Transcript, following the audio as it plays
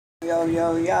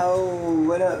Yo,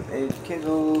 what up? It's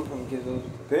Kizzle from Kizzle's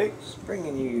Picks,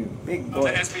 bringing you big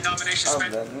boy of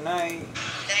the night.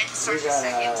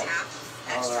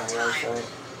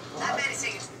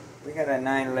 We got a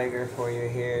 9-legger for you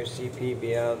here,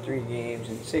 CPBL, 3 games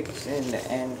and 6 in the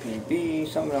NPB.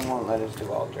 Some of them won't let us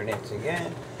do alternates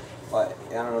again, but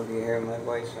I don't know if you hear my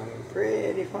voice, I'm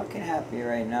pretty fucking happy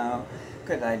right now.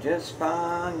 Because I just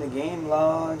found the game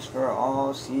logs for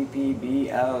all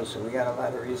CPBL, so we got a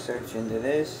lot of research into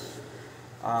this,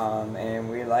 and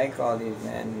we like all these,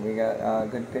 men. We got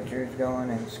good pitchers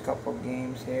going in a couple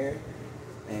games here,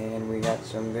 and we got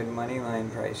some good money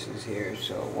line prices here,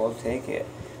 so we'll take it.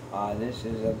 This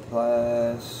is a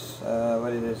plus,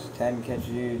 what is this, 10 catches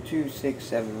you,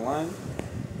 2671,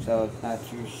 so it's not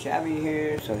too shabby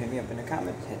here, so hit me up in the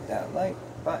comments, hit that like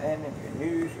button if you're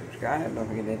new, subscribe, don't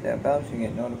forget to hit that bell so you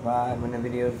get notified when the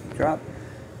videos drop.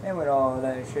 And with all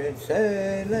that shit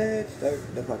said, let's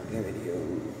start the fucking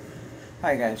video.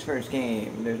 Alright guys, first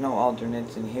game. There's no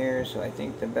alternates in here, so I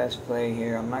think the best play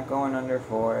here, I'm not going under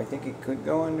 4. I think it could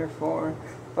go under 4,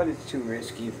 but it's too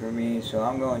risky for me, so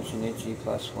I'm going Shinichi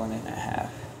plus 1.5.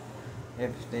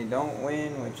 If they don't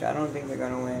win, which I don't think they're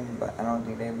going to win, but I don't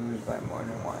think they lose by more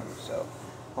than 1, so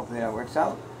hopefully that works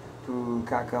out.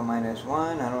 Fukaka minus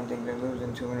 1. I don't think they're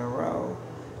losing 2 in a row.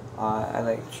 I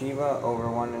like Chiba over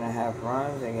 1.5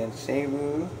 runs against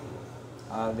Seibu.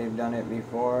 They've done it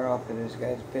before off of this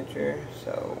guy's pitcher,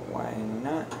 so why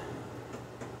not?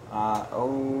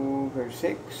 Over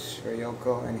 6 for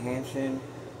Yoko and Hanshin.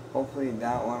 Hopefully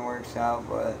that one works out,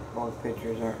 but both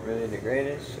pitchers aren't really the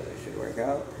greatest, so it should work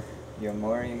out.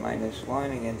 Yomori minus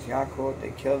 1 against Yakult.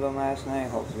 They killed them last night.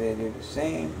 Hopefully they do the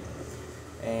same.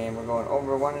 And we're going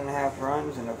over 1.5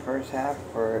 runs in the first half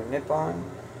for Nippon.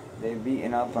 They've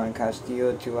beaten up on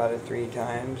Castillo 2 out of 3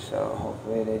 times, so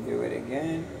hopefully they do it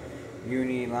again.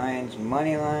 Uni Lions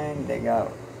money line. They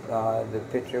got the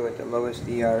pitcher with the lowest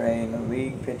ERA in the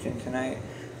league pitching tonight.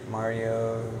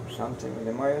 Mario something. Was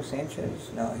it Mario Sanchez?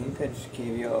 No, he pitched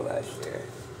KVO last year.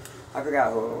 I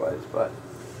forgot who it was, but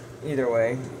either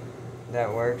way, that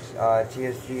works.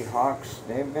 TSG Hawks,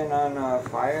 they've been on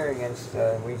fire against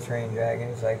We Train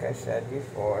Dragons, like I said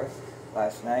before,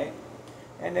 last night.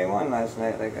 And they won last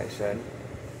night, like I said.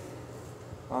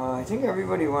 I think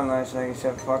everybody won last night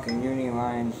except fucking Uni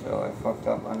Lions, so I fucked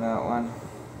up on that one,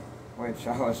 which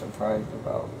I was surprised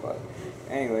about. But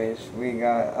anyways, we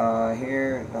got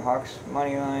here the Hawks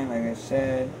money line, like I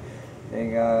said.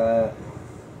 They got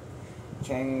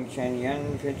Chang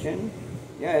Chen-Yun pitching.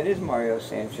 Yeah, it is Mario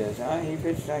Sanchez, huh? He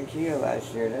pitched on Kia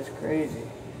last year. That's crazy.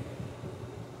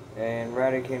 And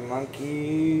Radican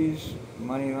Monkeys,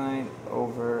 money line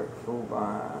over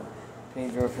Fubon.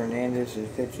 Pedro Fernandez is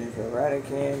pitching for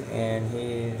Radican, and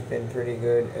he's been pretty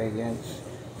good against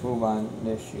Fubon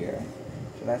this year.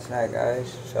 So that's that,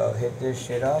 guys. So hit this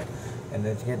shit up, and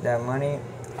let's get that money.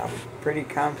 I'm pretty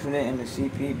confident in the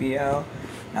CPBL.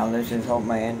 Now let's just hope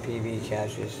my NPB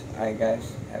cashes. Alright,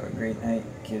 guys. Have a great night.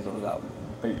 Kizzles out.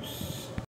 Peace.